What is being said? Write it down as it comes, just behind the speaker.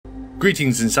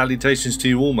Greetings and salutations to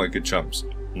you all, my good chums.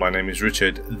 My name is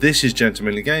Richard, this is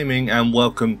Gentlemanly Gaming, and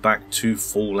welcome back to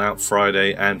Fallout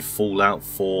Friday and Fallout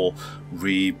 4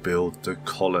 Rebuild the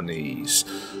Colonies.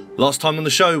 Last time on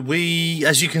the show,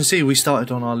 as you can see, we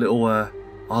started on our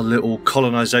little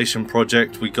colonization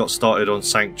project. We got started on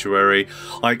Sanctuary.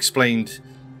 I explained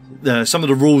some of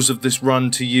the rules of this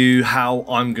run to you, how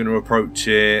I'm going to approach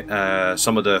it,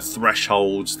 some of the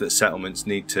thresholds that settlements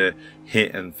need to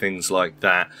hit and things like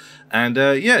that. And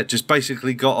yeah, just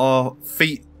basically got our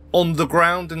feet on the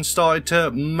ground and started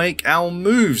to make our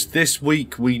moves. This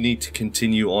week we need to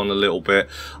continue on a little bit.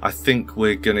 I think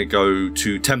we're going to go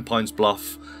to Tenpines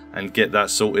Bluff and get that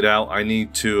sorted out. I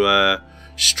need to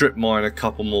strip mine a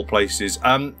couple more places.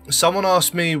 Someone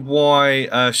asked me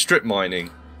why strip mining.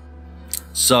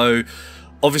 So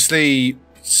obviously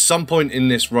some point in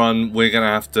this run we're going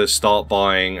to have to start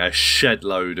buying a shed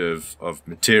load of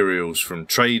materials from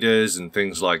traders and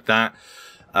things like that.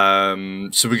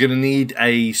 So we're going to need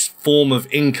a form of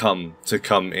income to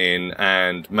come in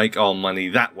and make our money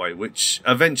that way, which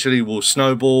eventually will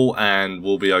snowball and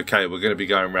we'll be okay. We're going to be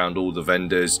going around all the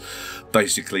vendors,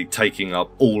 basically taking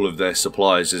up all of their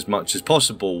supplies as much as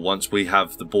possible once we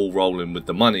have the ball rolling with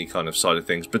the money kind of side of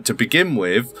things. But to begin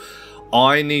with,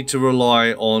 I need to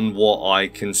rely on what I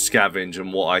can scavenge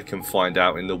and what I can find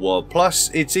out in the world.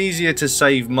 Plus, it's easier to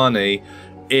save money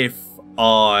if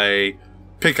I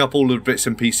pick up all the bits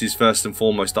and pieces first and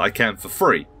foremost that I can for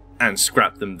free and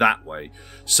scrap them that way.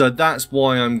 So that's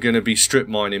why I'm going to be strip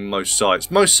mining most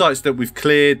sites. Most sites that we've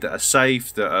cleared, that are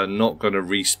safe, that are not going to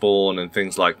respawn and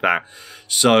things like that.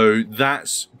 So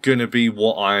that's going to be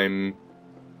what I'm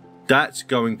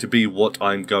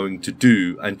going to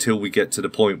do until we get to the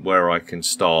point where I can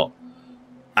start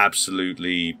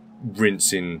absolutely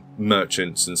rinsing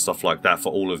merchants and stuff like that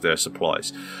for all of their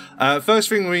supplies. First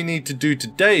thing we need to do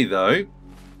today, though,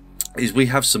 is we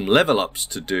have some level ups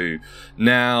to do.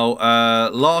 Now,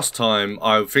 last time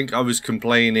I think I was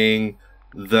complaining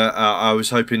that I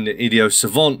was hoping the Idio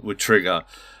Savant would trigger.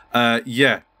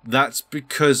 Yeah, that's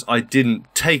because I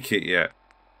didn't take it yet.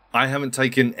 I haven't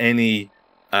taken any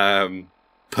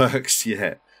perks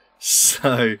yet,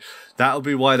 so that'll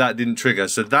be why that didn't trigger.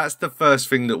 So that's the first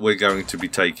thing that we're going to be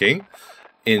taking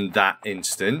in that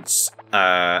instance,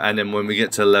 and then when we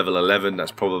get to level 11,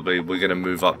 that's probably we're going to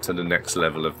move up to the next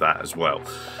level of that as well.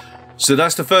 So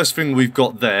that's the first thing we've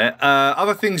got there.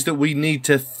 Other things that we need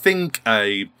to think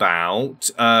about,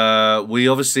 we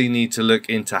obviously need to look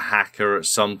into hacker at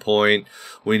some point.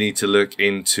 We need to look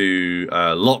into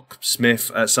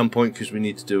locksmith at some point because we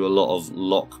need to do a lot of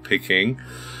lock picking.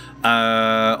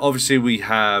 Obviously we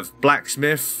have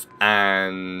blacksmith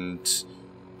and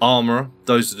armor.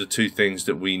 Those are the two things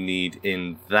that we need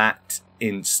in that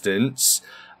instance.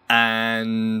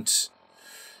 And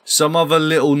some other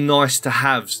little nice to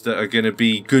haves that are going to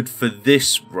be good for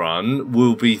this run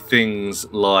will be things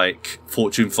like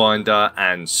Fortune Finder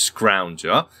and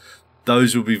Scrounger.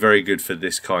 Those will be very good for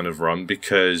this kind of run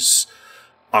because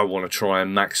I want to try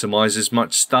and maximize as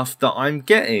much stuff that I'm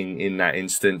getting in that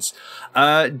instance.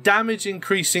 Damage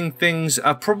increasing things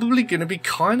are probably going to be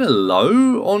kind of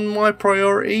low on my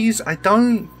priorities. I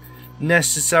don't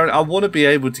necessarily, I want to be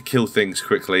able to kill things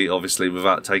quickly, obviously,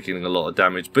 without taking a lot of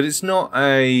damage, but it's not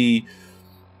a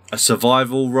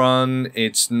survival run.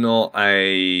 It's not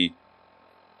a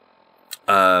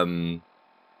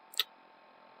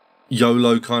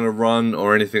YOLO kind of run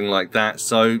or anything like that.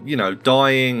 So, you know,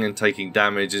 dying and taking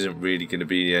damage isn't really going to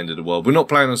be the end of the world. We're not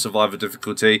playing on survivor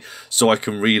difficulty, so I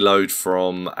can reload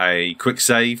from a quick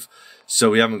save.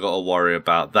 So we haven't got to worry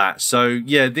about that. So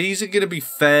yeah, these are going to be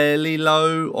fairly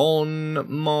low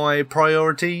on my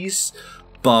priorities,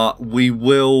 but we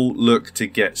will look to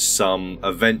get some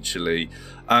eventually.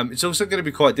 It's also going to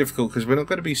be quite difficult because we're not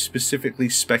going to be specifically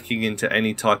speccing into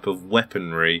any type of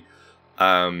weaponry.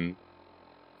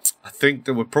 I think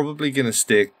that we're probably going to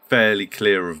steer fairly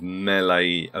clear of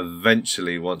melee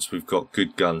eventually once we've got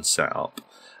good guns set up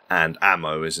and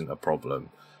ammo isn't a problem.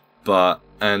 But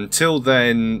until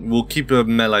then, we'll keep a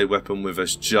melee weapon with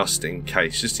us just in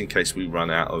case we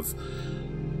run out of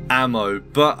ammo.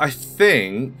 But I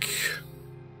think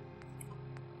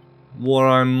what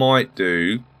I might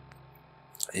do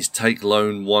is take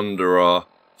Lone Wanderer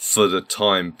for the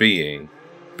time being,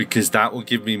 because that will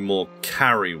give me more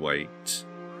carry weight,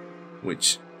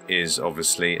 which is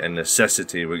obviously a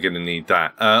necessity. We're going to need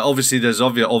that. Obviously, there's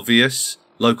obvious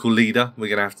local leader. We're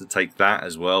going to have to take that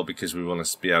as well because we want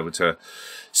to be able to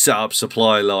set up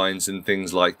supply lines and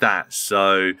things like that.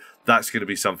 So that's going to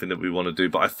be something that we want to do.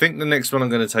 But I think the next one I'm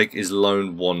going to take is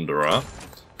Lone Wanderer,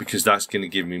 because that's going to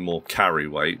give me more carry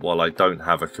weight while I don't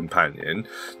have a companion.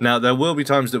 Now, there will be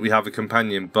times that we have a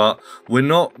companion, but we're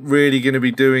not really going to be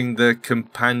doing the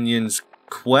companions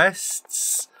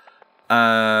quests.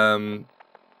 There's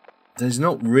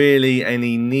not really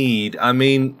any need. I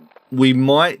mean, we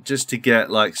might just to get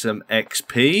like some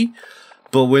XP,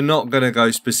 but we're not going to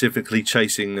go specifically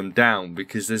chasing them down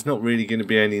because there's not really going to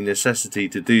be any necessity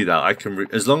to do that. I can,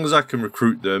 as long as I can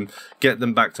recruit them, get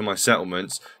them back to my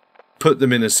settlements, put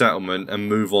them in a settlement and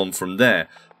move on from there.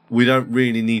 We don't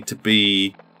really need to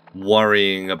be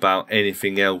worrying about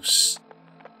anything else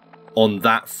on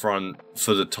that front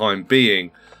for the time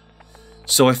being.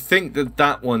 So I think that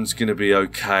that one's going to be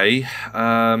okay.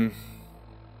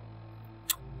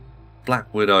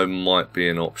 Black Widow might be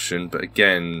an option, but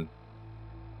again,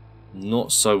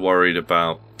 not so worried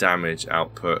about damage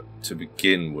output to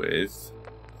begin with.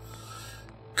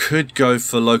 Could go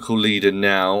for local leader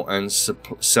now and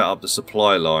set up the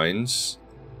supply lines,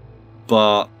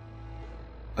 but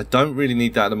I don't really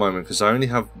need that at the moment because I only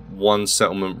have one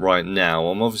settlement right now.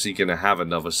 I'm obviously going to have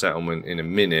another settlement in a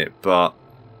minute, but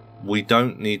we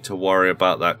don't need to worry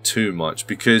about that too much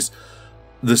because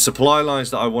the supply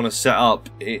lines that I want to set up,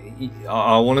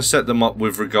 I want to set them up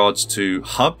with regards to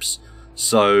hubs.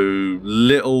 So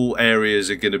little areas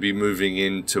are going to be moving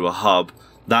into a hub.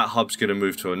 That hub's going to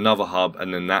move to another hub,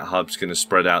 and then that hub's going to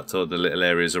spread out to the little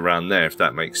areas around there, if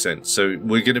that makes sense. So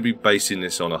we're going to be basing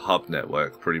this on a hub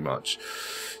network pretty much.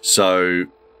 So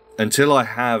until I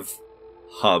have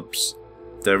hubs,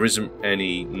 there isn't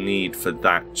any need for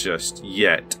that just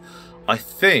yet. I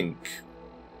think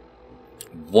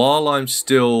while I'm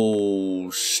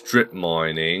still strip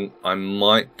mining, I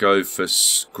might go for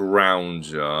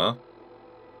Scrounger.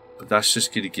 But that's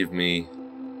just going to give me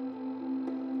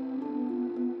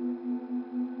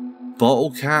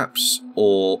bottle caps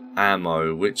or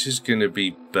ammo, which is going to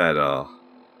be better.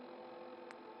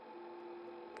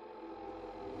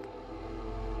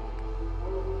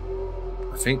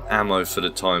 I think ammo for the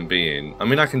time being. I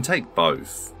mean, I can take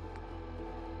both.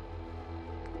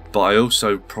 But I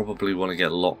also probably want to get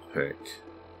lockpick.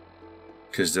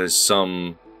 Because there's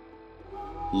some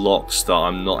locks that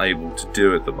I'm not able to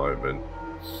do at the moment.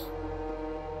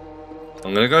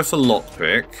 I'm going to go for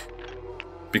lockpick,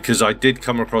 because I did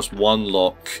come across one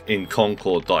lock in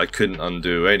Concord that I couldn't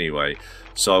undo anyway.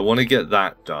 So I want to get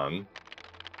that done.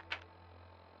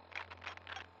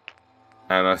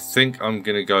 And I think I'm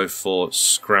going to go for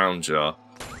Scrounger,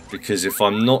 because if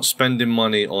I'm not spending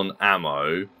money on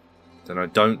ammo, then I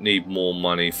don't need more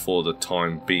money for the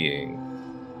time being.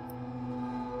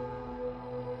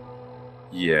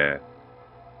 Yeah.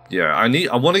 Yeah,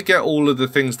 I want to get all of the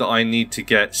things that I need to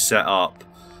get set up.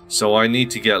 So I need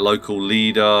to get local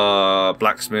leader,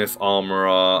 blacksmith, armorer.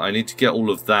 I need to get all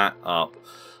of that up.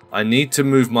 I need to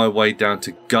move my way down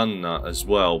to gun nut as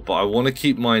well. But I want to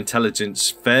keep my intelligence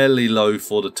fairly low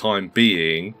for the time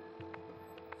being,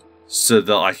 so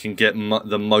that I can get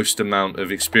the most amount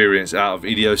of experience out of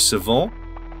Idiot Savant.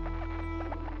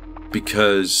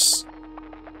 Because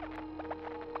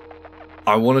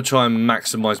I want to try and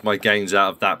maximize my gains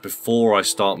out of that before I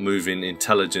start moving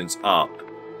intelligence up.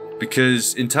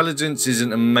 Because intelligence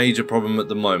isn't a major problem at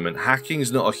the moment.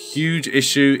 Hacking's not a huge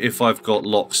issue if I've got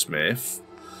locksmith.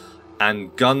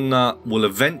 And gun nut will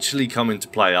eventually come into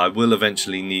play. I will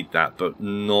eventually need that, but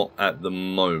not at the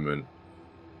moment.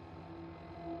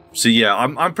 So yeah,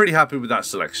 I'm pretty happy with that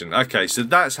selection. Okay, so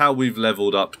that's how we've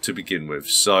leveled up to begin with.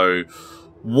 So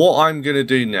what I'm going to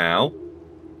do now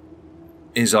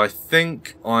is I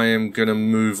think I am going to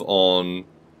move on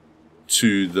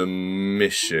to the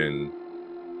mission.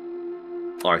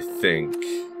 I think.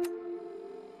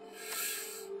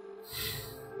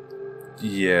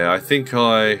 Yeah, I think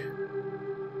I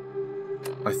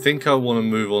want to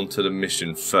move on to the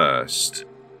mission first.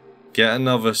 Get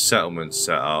another settlement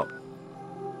set up.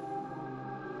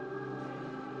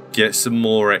 Get some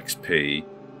more XP.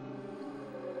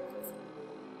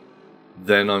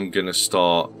 Then I'm going to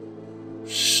start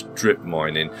strip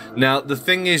mining. Now the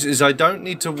thing is I don't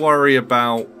need to worry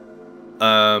about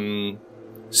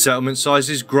settlement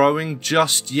sizes growing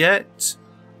just yet.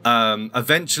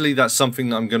 Eventually that's something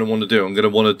that I'm going to want to do. I'm going to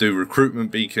want to do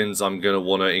recruitment beacons. I'm going to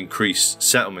want to increase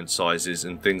settlement sizes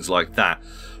and things like that.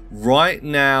 Right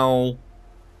now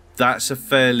that's a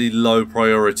fairly low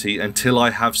priority until I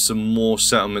have some more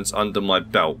settlements under my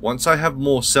belt. Once I have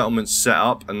more settlements set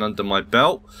up and under my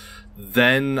belt,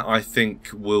 then I think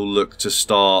we'll look to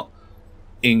start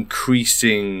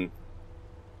increasing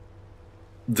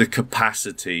the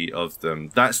capacity of them.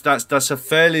 That's a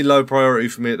fairly low priority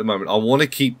for me at the moment. I want to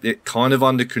keep it kind of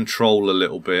under control a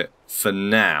little bit for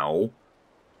now,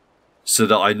 so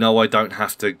that I know I don't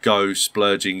have to go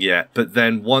splurging yet. But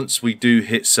then once we do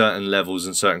hit certain levels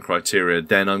and certain criteria,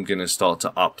 then I'm going to start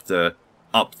to up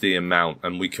the amount,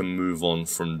 and we can move on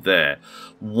from there.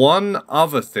 One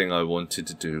other thing I wanted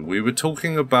to do, we were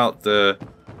talking about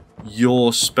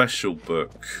your special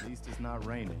book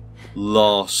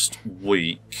last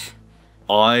week.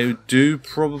 I do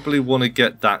probably want to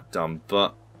get that done,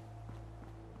 but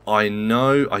I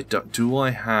know I don't. Do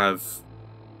I have?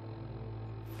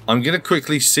 I'm going to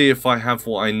quickly see if I have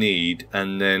what I need,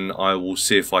 and then I will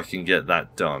see if I can get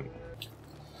that done.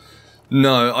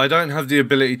 No, I don't have the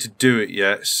ability to do it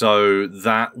yet, so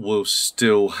that will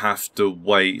still have to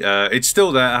wait. It's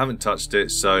still there, I haven't touched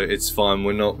it, so it's fine.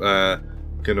 We're not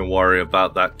going to worry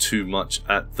about that too much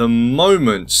at the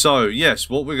moment. So, yes,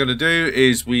 what we're going to do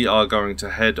is we are going to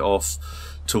head off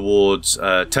towards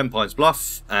Tenpines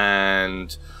Bluff,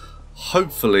 and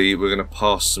hopefully we're going to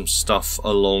pass some stuff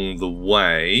along the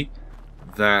way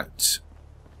that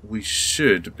we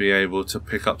should be able to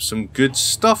pick up some good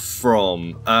stuff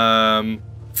from.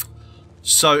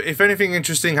 So if anything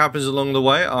interesting happens along the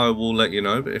way, I will let you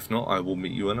know, but if not, I will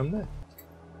meet you when I'm there.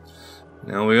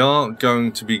 Now we are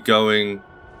going to be going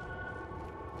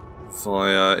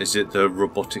via, is it the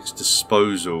robotics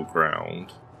disposal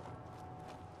ground?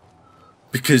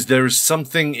 Because there is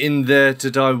something in there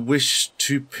that I wish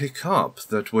to pick up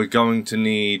that we're going to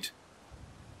need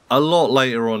a lot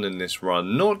later on in this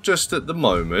run, not just at the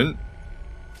moment.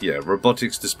 Yeah,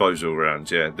 robotics disposal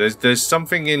grounds. Yeah, there's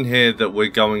something in here that we're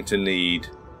going to need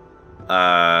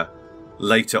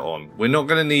later on. We're not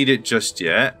going to need it just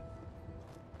yet,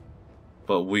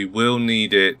 but we will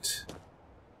need it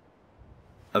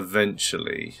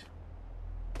eventually.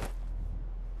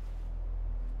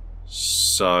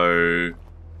 So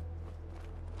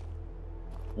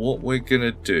what we're going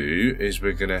to do is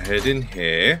we're going to head in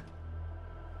here.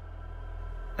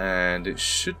 And it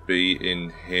should be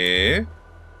in here.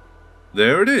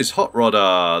 There it is, hot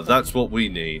rodder. That's what we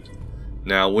need.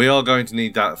 Now, we are going to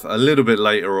need that a little bit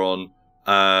later on.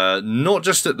 Not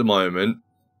just at the moment,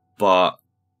 but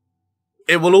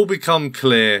it will all become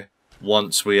clear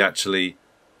once we actually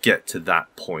get to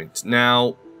that point.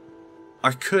 Now,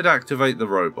 I could activate the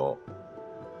robot,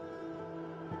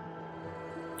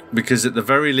 because at the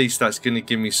very least, that's going to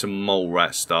give me some mole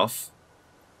rat stuff.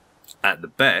 At the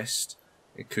best,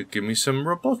 it could give me some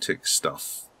robotic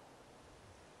stuff.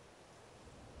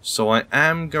 So I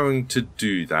am going to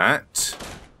do that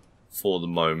for the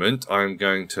moment. I'm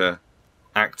going to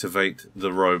activate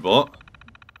the robot.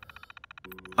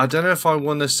 I don't know if I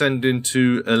want to send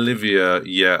into Olivia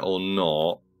yet or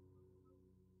not.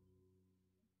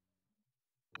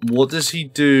 What does he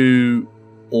do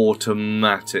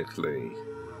automatically?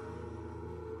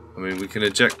 I mean, we can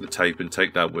eject the tape and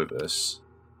take that with us.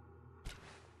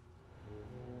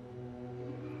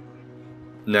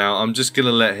 Now, I'm just going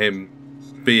to let him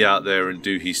be out there and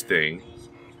do his thing.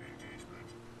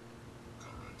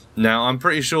 Now, I'm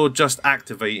pretty sure just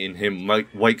activating him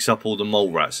wakes up all the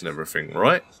mole rats and everything,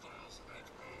 right?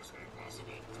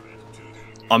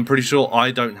 I'm pretty sure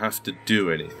I don't have to do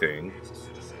anything.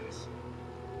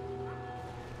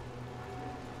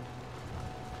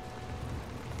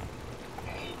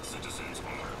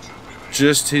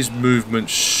 Just his movement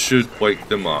should wake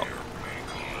them up.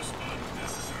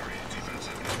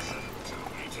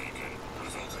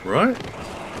 Right?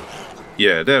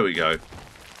 Yeah, there we go.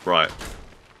 Right.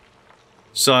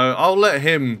 So, I'll let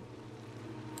him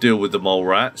deal with the mole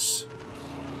rats,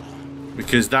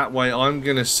 because that way I'm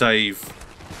going to save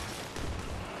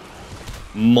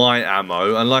my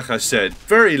ammo. And like I said,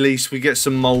 very least we get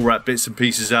some mole rat bits and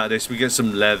pieces out of this. We get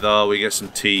some leather, we get some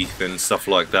teeth and stuff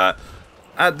like that.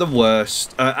 At the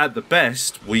worst, at the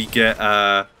best, we get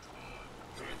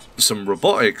some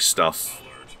robotic stuff.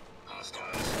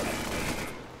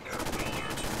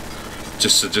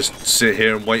 Just to sit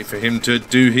here and wait for him to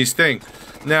do his thing.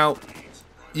 Now,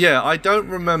 yeah, I don't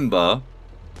remember.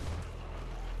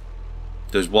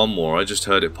 There's one more, I just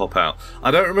heard it pop out.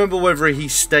 I don't remember whether he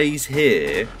stays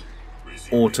here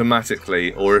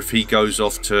automatically or if he goes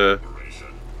off to...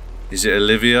 Is it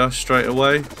Olivia straight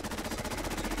away?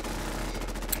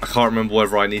 I can't remember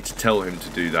whether I need to tell him to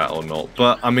do that or not.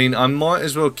 But, I mean, I might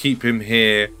as well keep him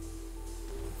here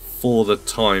for the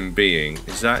time being.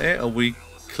 Is that it? Are we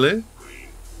clear?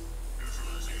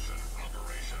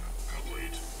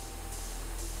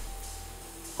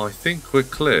 I think we're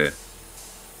clear.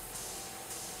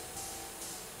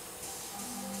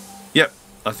 Yep,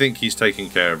 I think he's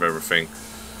taking care of everything.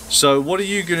 So what are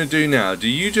you going to do now? Do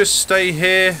you just stay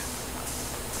here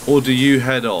or do you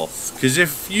head off? Because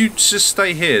if you just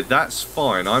stay here, that's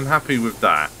fine. I'm happy with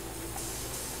that.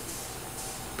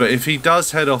 But if he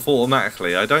does head off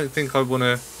automatically, I don't think I want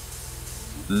to...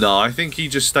 No, I think he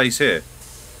just stays here.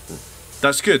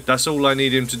 That's good. That's all I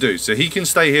need him to do. So he can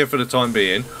stay here for the time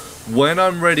being. When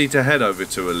I'm ready to head over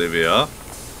to Olivia...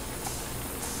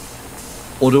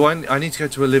 Or do I need to go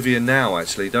to Olivia now,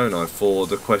 actually, don't I? For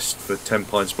the quest for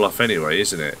Tenpines Bluff anyway,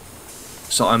 isn't it?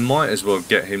 So I might as well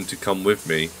get him to come with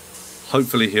me.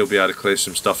 Hopefully he'll be able to clear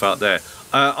some stuff out there.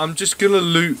 I'm just going to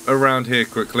loot around here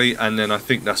quickly, and then I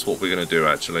think that's what we're going to do,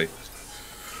 actually.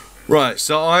 Right,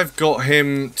 so I've got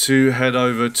him to head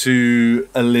over to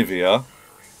Olivia.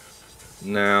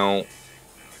 Now,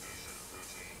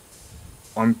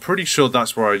 I'm pretty sure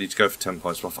that's where I need to go for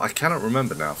Tenpines Bluff. I cannot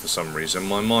remember now for some reason.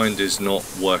 My mind is not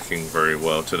working very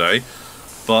well today.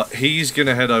 But he's going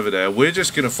to head over there. We're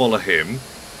just going to follow him.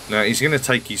 Now, he's going to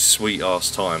take his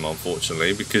sweet-ass time,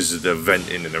 unfortunately, because of the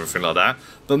venting and everything like that.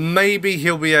 But maybe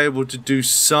he'll be able to do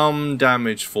some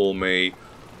damage for me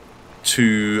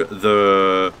to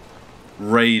the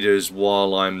raiders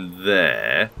while I'm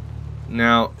there.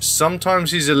 Now,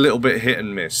 sometimes he's a little bit hit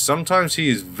and miss. Sometimes he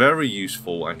is very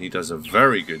useful and he does a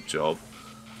very good job.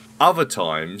 Other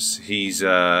times, he's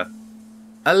a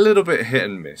little bit hit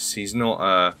and miss. He's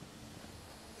not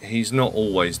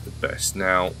always the best.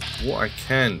 Now, what I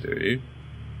can do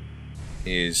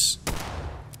is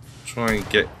try and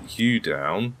get you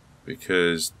down,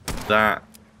 because that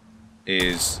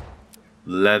is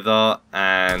leather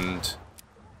and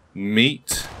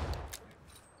meat.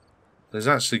 There's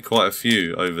actually quite a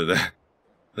few over there.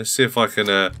 Let's see if I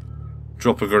can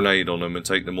drop a grenade on them and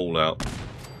take them all out.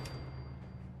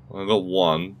 I got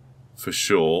one for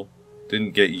sure.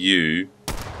 Didn't get you.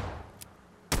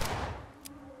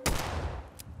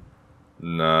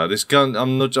 Nah, this gun,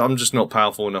 I'm just not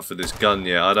powerful enough for this gun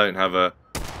yet. I don't have a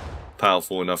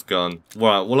powerful enough gun.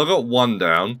 Right, well I got one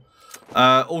down.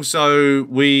 Also,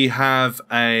 we have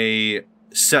a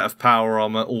set of power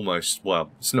armor, almost.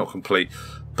 Well, it's not complete,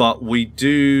 but we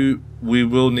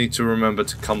will need to remember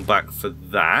to come back for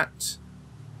that,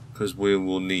 because we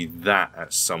will need that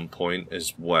at some point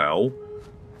as well.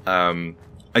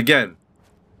 Again,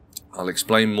 I'll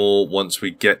explain more once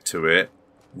we get to it.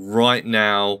 Right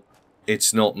now,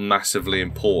 it's not massively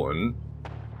important,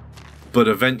 but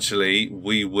eventually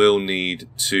we will need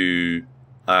to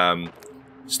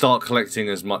start collecting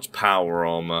as much power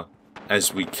armor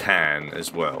as we can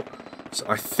as well. So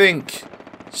I think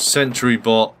Sentry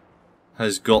Bot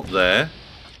has got there,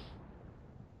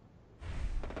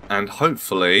 and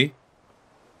hopefully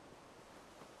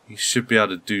he should be able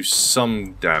to do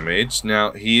some damage.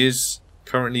 Now, he is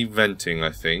currently venting,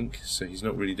 I think, so he's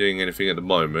not really doing anything at the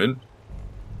moment.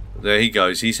 There he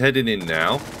goes. He's heading in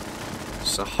now.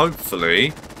 So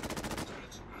hopefully...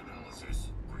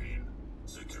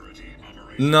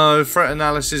 No, threat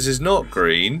analysis is not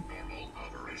green.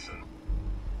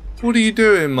 What are you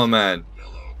doing, my man?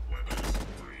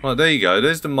 Right, there you go.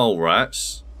 There's the mole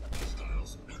rats.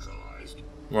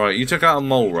 Right, you took out a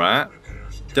mole rat.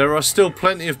 There are still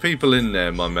plenty of people in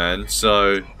there, my man,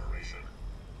 so...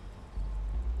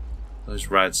 Those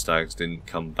radstags didn't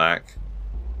come back.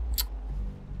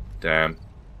 Damn.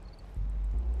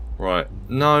 Right.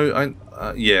 No,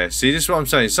 yeah, see, this is what I'm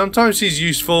saying. Sometimes he's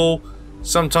useful,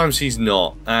 sometimes he's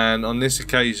not. And on this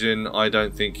occasion, I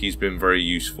don't think he's been very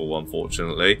useful,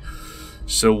 unfortunately.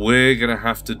 So we're going to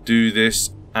have to do this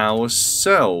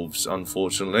ourselves,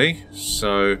 unfortunately.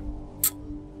 So,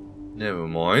 never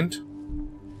mind.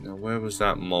 Now, where was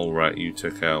that mole rat you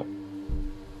took out?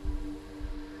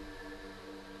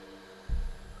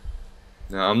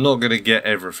 Now, I'm not going to get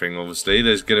everything, obviously.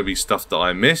 There's going to be stuff that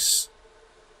I miss.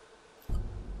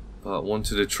 But I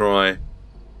wanted to try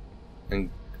and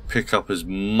pick up as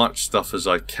much stuff as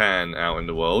I can out in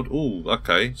the world. Ooh,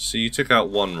 okay. So you took out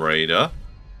one raider.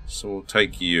 So we'll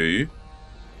take you.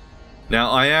 Now,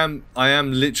 I am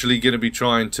literally going to be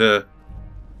trying to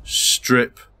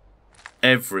strip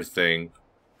everything,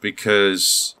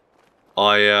 because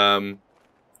I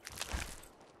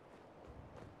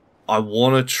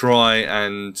want to try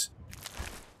and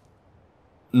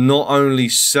not only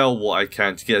sell what I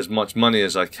can to get as much money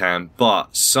as I can,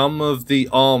 but some of the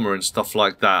armor and stuff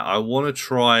like that, I want to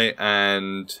try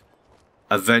and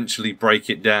eventually break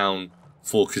it down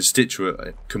for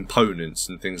constituent components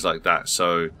and things like that.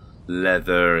 So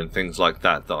leather and things like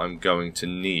that I'm going to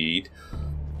need.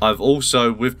 I've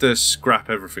also, with the scrap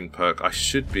everything perk, I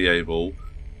should be able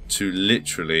to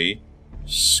literally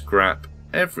scrap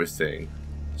everything.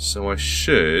 So I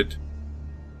should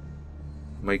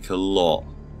make a lot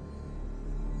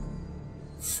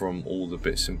from all the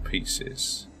bits and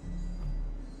pieces.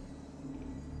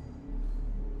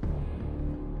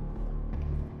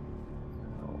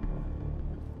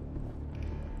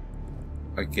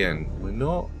 again, we're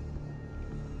not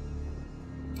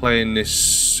playing this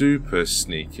super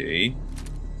sneaky,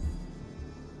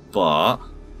 but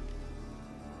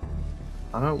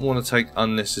I don't want to take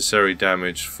unnecessary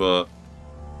damage for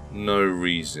no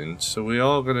reason, so we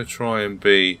are going to try and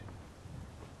be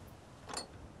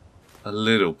a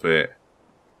little bit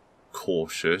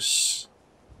cautious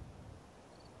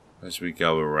as we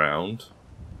go around.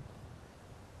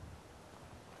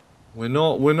 We're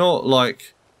not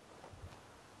like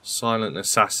silent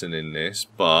assassin in this,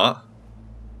 but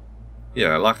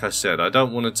yeah, like I said, I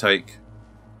don't want to take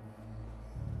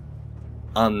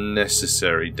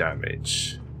unnecessary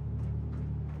damage.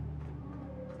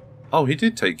 Oh, he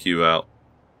did take you out.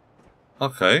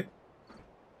 Okay.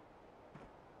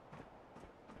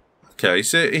 Okay,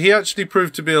 so he actually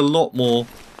proved to be a lot more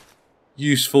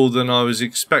useful than I was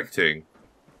expecting.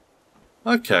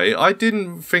 Okay, I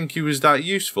didn't think he was that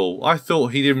useful. I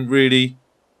thought he didn't really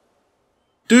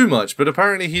do much, but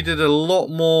apparently he did a lot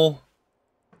more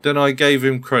than I gave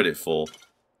him credit for.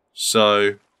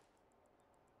 So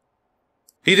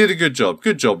he did a good job.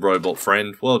 Good job, robot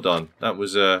friend. Well done. That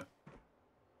was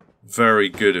very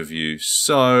good of you.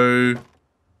 So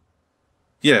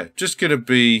yeah, just gonna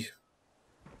be,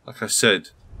 like I said,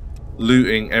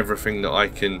 looting everything that I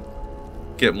can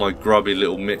get my grubby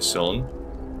little mitts on,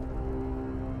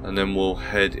 and then we'll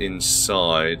head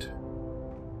inside.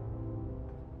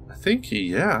 I think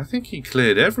he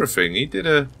cleared everything. He did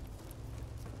a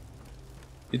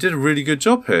really good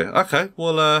job here. Okay,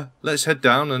 well, let's head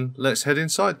down and let's head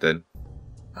inside then.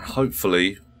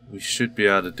 Hopefully, we should be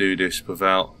able to do this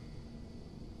without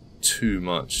too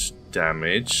much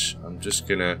damage. I'm just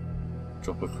gonna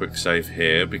drop a quick save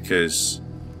here because,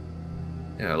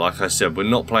 yeah, like I said, we're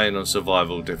not playing on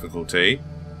survival difficulty,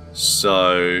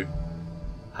 so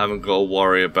haven't got to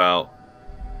worry about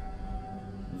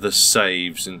the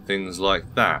saves and things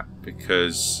like that,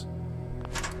 because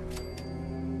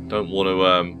don't want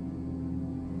to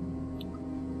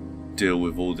deal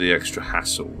with all the extra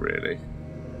hassle, really.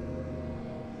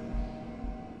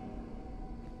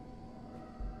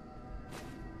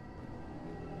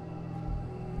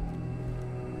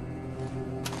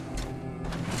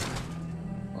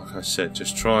 Like I said,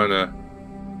 just trying to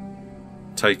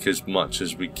take as much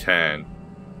as we can.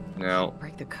 Now,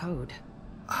 break the code.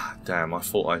 Ah, damn, I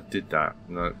thought I did that.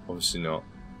 No, obviously not.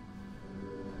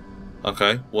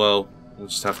 Okay, well, we'll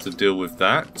just have to deal with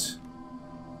that.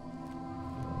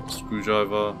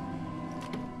 Screwdriver.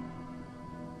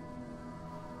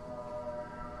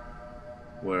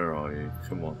 Where are you?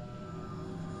 Come on.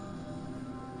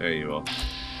 There you are.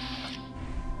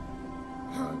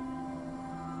 Right.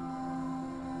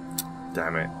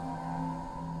 Damn it.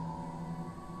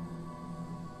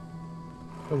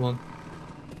 Come on.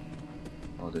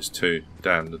 Oh, there's two.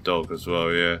 Damn, the dog as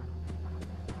well, yeah.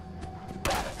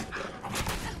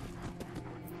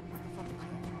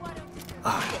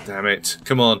 Ah, damn it.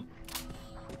 Come on.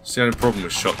 It's the only problem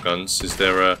with shotguns, is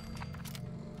the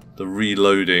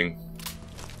reloading.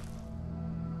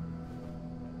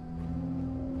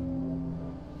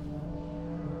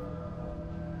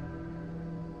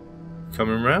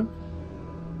 Coming round?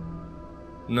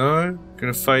 No?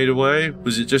 Gonna fade away?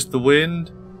 Was it just the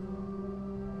wind?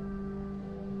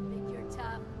 Think you're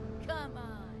tough? Come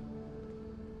on.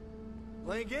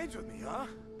 Playing games with me, huh?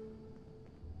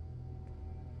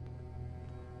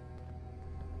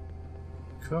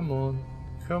 Come on.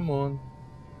 Come on.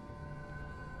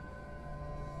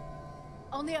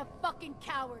 Only a fucking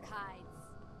coward hides.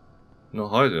 Not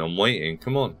hiding, I'm waiting.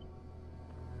 Come on.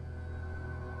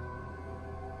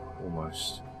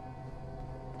 Almost.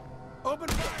 Open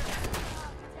fire!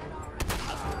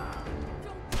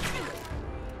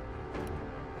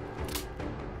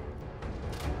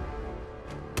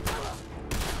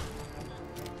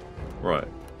 Right.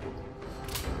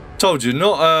 Told you,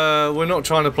 we're not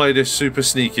trying to play this super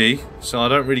sneaky, so I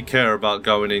don't really care about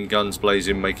going in guns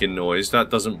blazing, making noise. That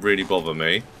doesn't really bother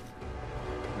me.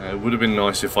 It would have been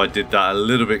nice if I did that a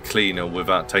little bit cleaner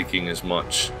without taking as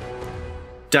much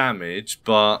damage,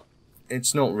 but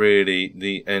it's not really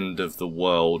the end of the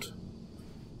world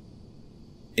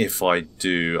if I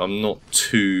do. I'm not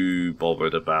too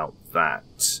bothered about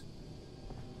that.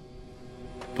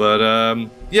 But,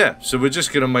 yeah, so we're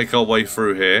just going to make our way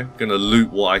through here. Going to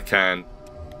loot what I can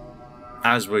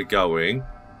as we're going.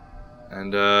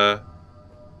 And, go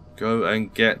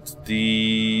and get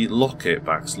the locket.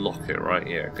 Back's locket, right?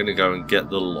 Yeah, going to go and get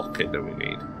the locket that we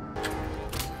need.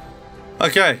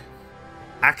 Okay.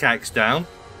 Axe down.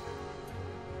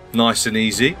 Nice and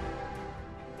easy.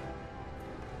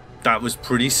 That was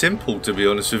pretty simple, to be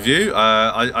honest with you.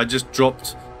 I just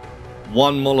dropped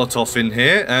one Molotov in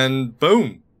here, and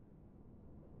boom.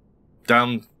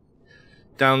 Down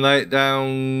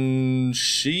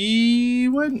she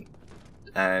went,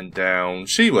 and down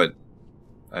she went.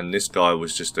 And this guy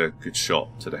was just a good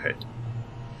shot to the head.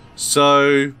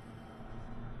 So,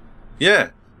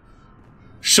 yeah.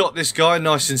 Shot this guy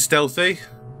nice and stealthy.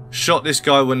 Shot this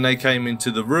guy when they came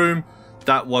into the room.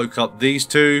 That woke up these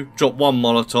two. Dropped one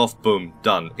Molotov. Boom.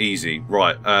 Done. Easy.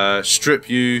 Right. Strip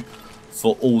you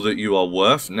for all that you are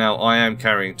worth. Now, I am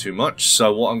carrying too much.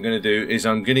 So, what I'm going to do is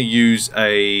I'm going to use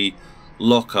a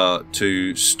locker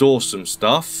to store some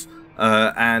stuff.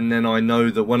 And then I know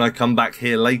that when I come back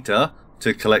here later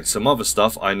to collect some other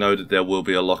stuff, I know that there will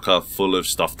be a locker full of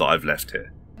stuff that I've left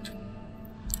here.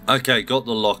 Okay, got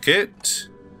the locket.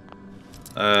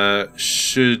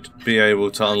 Should be able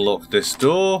to unlock this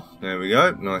door. There we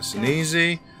go, nice and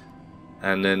easy.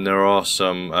 And then there are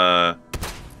some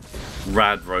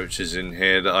rad roaches in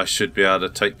here that I should be able to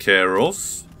take care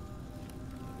of.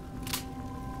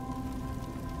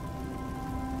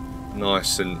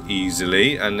 Nice and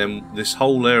easily. And then this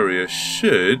whole area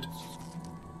should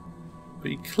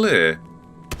be clear.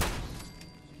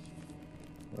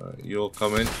 You're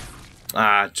coming.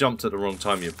 Ah, jumped at the wrong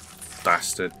time, you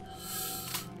bastard.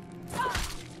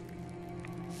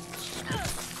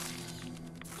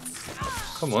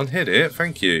 Come on, hit it.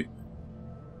 Thank you.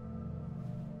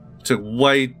 Took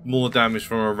way more damage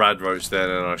from a rad roach there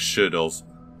than I should have.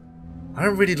 I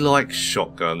don't really like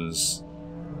shotguns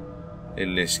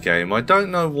in this game. I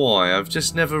don't know why. I've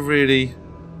just never really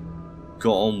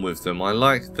got on with them. I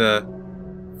like the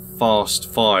fast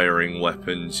firing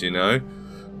weapons, you know.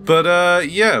 But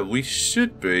yeah, we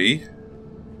should be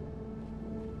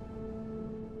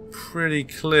pretty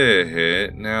clear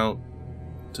here. Now,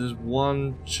 does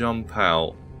one jump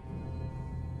out?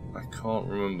 I can't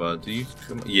remember. Do you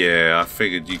come? Yeah, I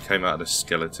figured you came out of the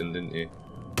skeleton, didn't you?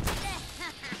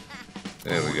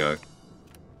 There we go.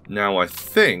 Now I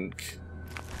think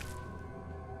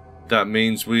that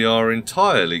means we are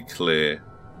entirely clear.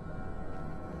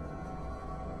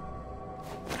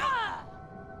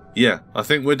 Yeah, I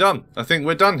think we're done. I think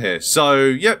we're done here. So,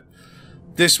 yep.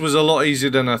 This was a lot easier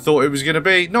than I thought it was going to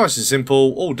be. Nice and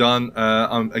simple. All done.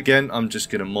 Again, I'm just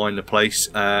going to mine the place.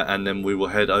 And then we will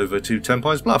head over to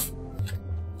Tenpines Bluff.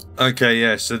 Okay,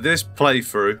 yeah. So this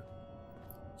playthrough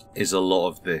is a lot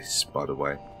of this, by the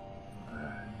way.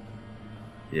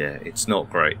 Yeah, it's not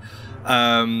great.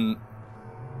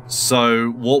 So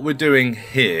what we're doing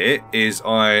here is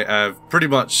I have pretty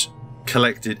much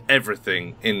collected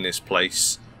everything in this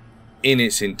place in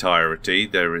its entirety.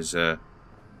 There is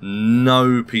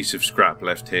no piece of scrap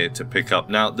left here to pick up.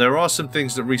 Now, there are some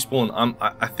things that respawn.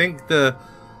 I think the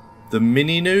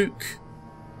mini nuke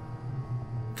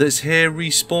that's here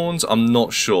respawns. I'm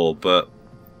not sure, but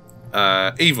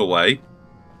either way,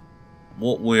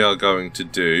 what we are going to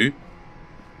do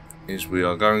is we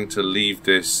are going to leave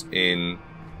this in.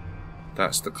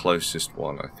 That's the closest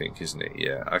one, I think, isn't it?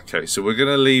 Yeah. Okay, so we're going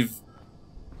to leave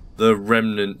the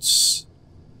remnants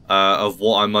of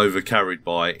what I'm overcarried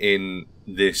by in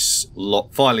this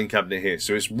filing cabinet here.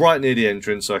 So it's right near the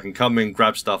entrance, so I can come in,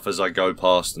 grab stuff as I go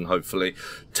past, and hopefully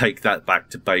take that back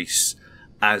to base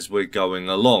as we're going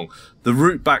along. The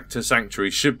route back to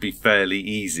Sanctuary should be fairly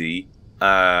easy.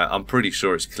 I'm pretty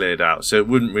sure it's cleared out, so it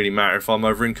wouldn't really matter if I'm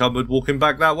over encumbered walking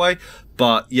back that way.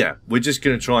 But yeah, we're just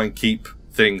going to try and keep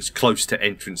things close to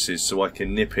entrances so I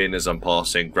can nip in as I'm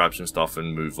passing, grab some stuff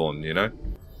and move on, you know?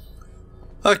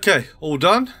 Okay, all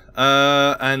done.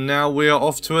 And now we are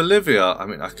off to Olivia. I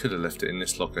mean, I could have left it in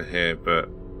this locker here, but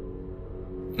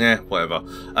yeah, whatever.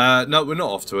 No, we're not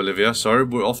off to Olivia, sorry.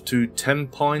 We're off to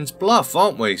Tenpines Bluff,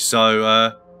 aren't we?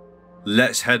 So,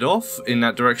 let's head off in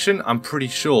that direction. I'm pretty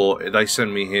sure they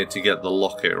send me here to get the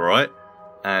locket, right?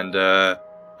 And I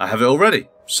have it already.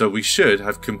 So we should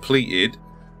have completed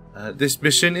this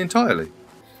mission entirely.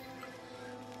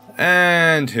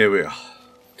 And here we are.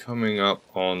 Coming up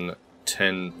on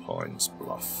Tenpines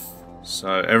Bluff.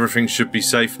 So everything should be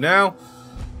safe now.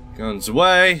 Guns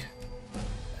away.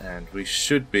 And we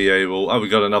should be able... Oh, we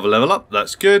got another level up.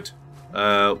 That's good.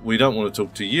 We don't want to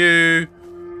talk to you.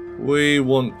 We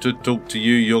want to talk to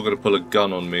you. You're going to pull a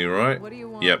gun on me, right? What do you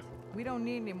want? Yep. We don't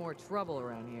need any more trouble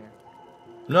around here.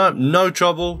 No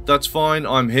trouble. That's fine.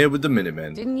 I'm here with the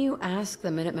Minutemen. Didn't you ask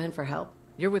the Minutemen for help?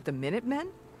 You're with the Minutemen?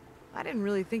 I didn't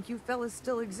really think you fellas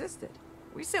still existed.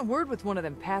 We sent word with one of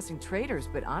them passing traders,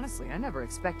 but honestly, I never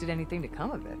expected anything to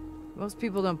come of it. Most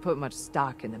people don't put much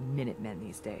stock in the Minutemen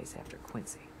these days after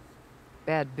Quincy.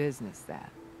 Bad business,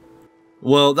 that.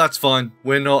 Well, that's fine.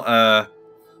 We're not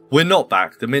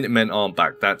back. The Minutemen aren't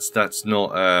back. That's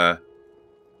not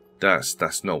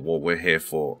That's not what we're here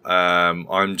for.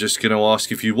 I'm just going to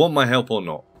ask if you want my help or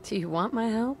not. Do you want my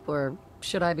help, or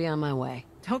should I be on my way?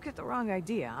 Don't get the wrong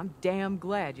idea. I'm damn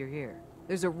glad you're here.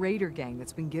 There's a raider gang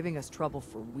that's been giving us trouble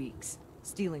for weeks.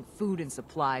 Stealing food and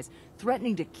supplies,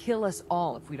 threatening to kill us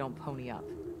all if we don't pony up.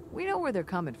 We know where they're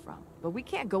coming from, but we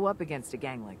can't go up against a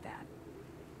gang like that.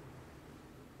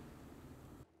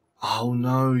 Oh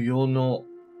no, you're not.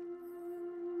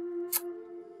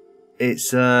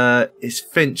 It's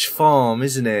Finch Farm,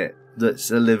 isn't it?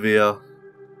 That's Olivia.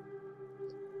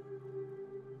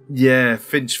 Yeah,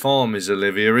 Finch Farm is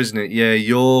Olivia, isn't it? Yeah,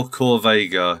 you're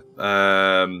Corvega.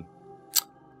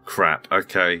 Crap.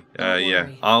 Okay. Yeah,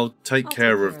 I'll take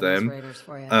care of them.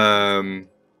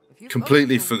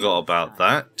 Completely forgot about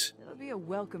that. It'll be a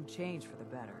welcome change for the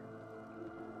better.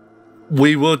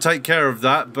 We will take care of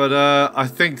that, but I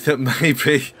think that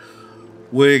maybe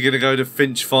we're gonna go to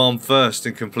Finch Farm first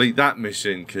and complete that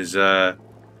mission, because I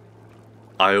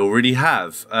already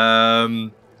have.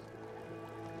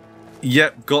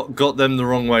 Yep, got them the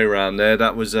wrong way around there.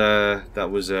 That was a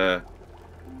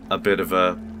bit of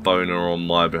a boner on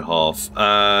my behalf.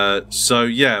 So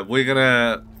yeah, we're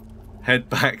gonna head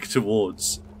back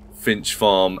towards Finch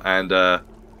Farm and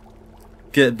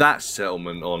get that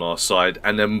settlement on our side,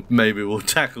 and then maybe we'll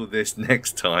tackle this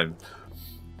next time.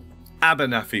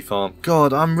 Abernathy Farm.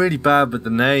 God, I'm really bad with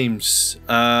the names.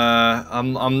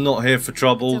 I'm not here for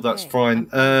trouble. Okay. That's fine.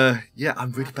 Yeah,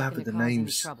 I'm really bad with the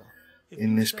names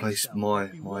in this place.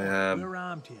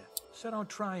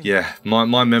 Yeah,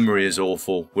 my memory is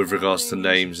awful with regards to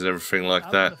names and everything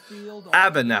like that.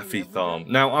 Abernathy Farm.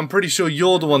 Now, I'm pretty sure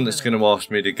you're the one that's going to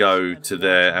ask me to go to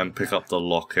there and pick up the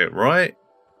locket, right?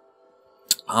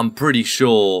 I'm pretty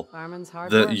sure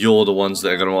that you're the ones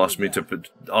that are going to ask me to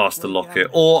ask the locket.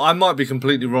 Or I might be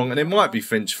completely wrong, and it might be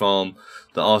Finch Farm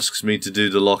that asks me to do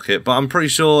the locket. But I'm pretty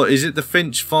sure, is it the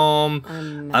Finch Farm?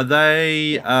 Are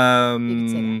they,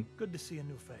 Good to see a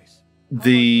new face.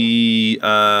 the,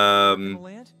 what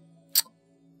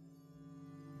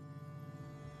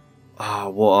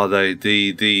are they?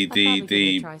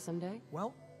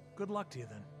 Well, good luck to you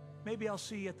then. Maybe I'll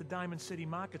see you at the Diamond City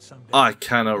Market someday. I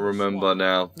cannot remember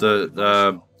now.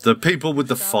 The people with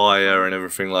the fire and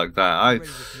everything like that. I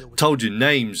told you,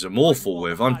 names I'm awful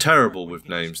with. I'm terrible with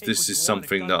names. This is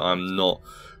something that I'm not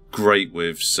great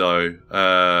with. So,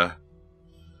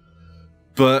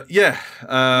 but yeah,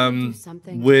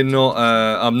 we're not.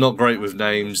 I'm not great with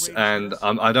names, and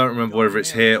I don't remember whether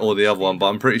it's here or the other one. But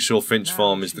I'm pretty sure Finch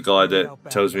Farm is the guy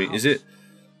that tells me. Is it?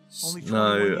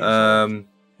 No.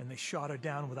 And they shot her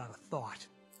down without a thought.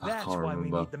 That's why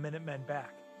we need the Minutemen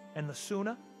back. And the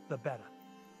sooner, the better.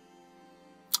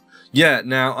 Yeah,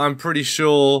 now I'm pretty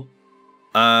sure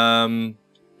that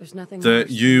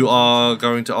you are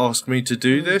going to ask me to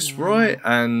do this, right?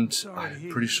 And I'm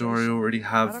pretty sure I already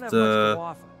have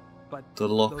the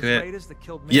locket.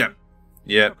 Yep.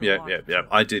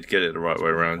 I did get it the right way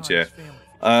around, yeah.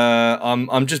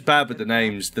 I'm just bad with the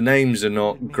names. The names are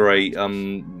not great.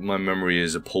 My memory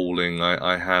is appalling.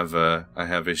 I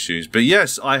have issues. But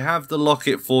yes, I have the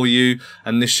locket for you,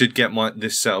 and this should get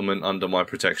this settlement under my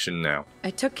protection now. I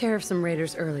took care of some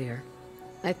raiders earlier.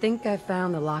 I think I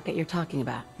found the locket you're talking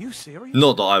about. You serious?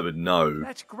 Not that I would know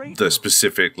the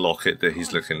specific locket that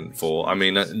he's looking for. I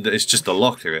mean, it's just a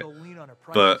locket.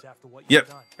 But yep.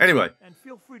 Anyway,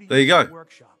 there you go.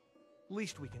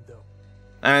 Least we can do.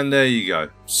 And there you go.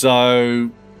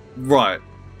 So, right.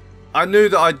 I knew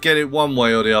that I'd get it one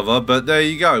way or the other, but there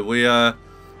you go. We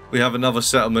have another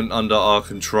settlement under our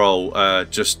control,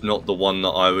 just not the one that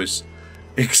I was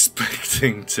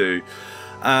expecting to.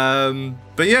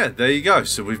 But yeah, there you go.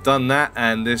 So we've done that,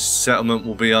 and this settlement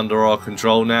will be under our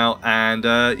control now. And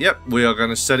yep, we are going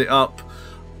to set it up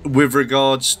with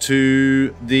regards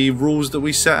to the rules that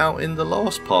we set out in the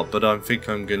last part, but I think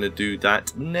I'm going to do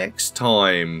that next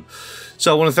time.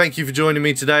 So I want to thank you for joining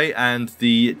me today, and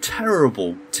the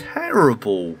terrible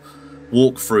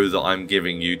walkthrough that I'm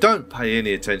giving you. Don't pay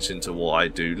any attention to what I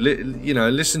do. You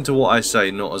know, listen to what I say,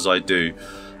 not as I do.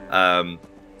 I'm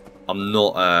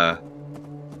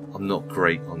not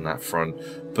great on that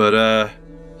front, but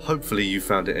hopefully you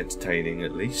found it entertaining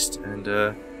at least,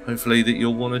 and hopefully that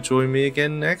you'll want to join me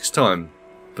again next time.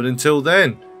 But until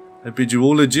then, I bid you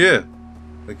all adieu,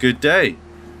 a good day,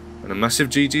 and a massive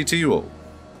GG to you all.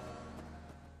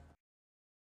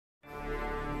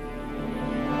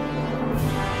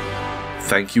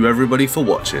 Thank you everybody for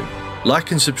watching.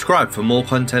 Like and subscribe for more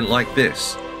content like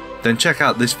this. Then check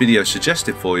out this video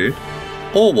suggested for you,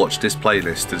 or watch this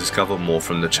playlist to discover more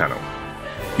from the channel.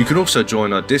 You can also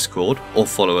join our Discord or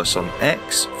follow us on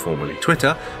X, formerly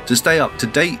Twitter, to stay up to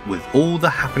date with all the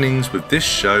happenings with this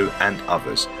show and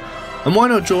others. And why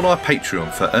not join our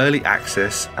Patreon for early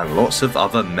access and lots of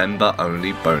other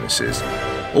member-only bonuses.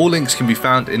 All links can be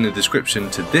found in the description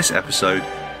to this episode,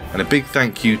 and a big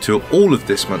thank you to all of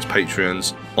this month's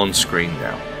Patreons on screen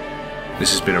now.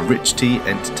 This has been a Rich T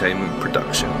Entertainment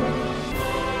production.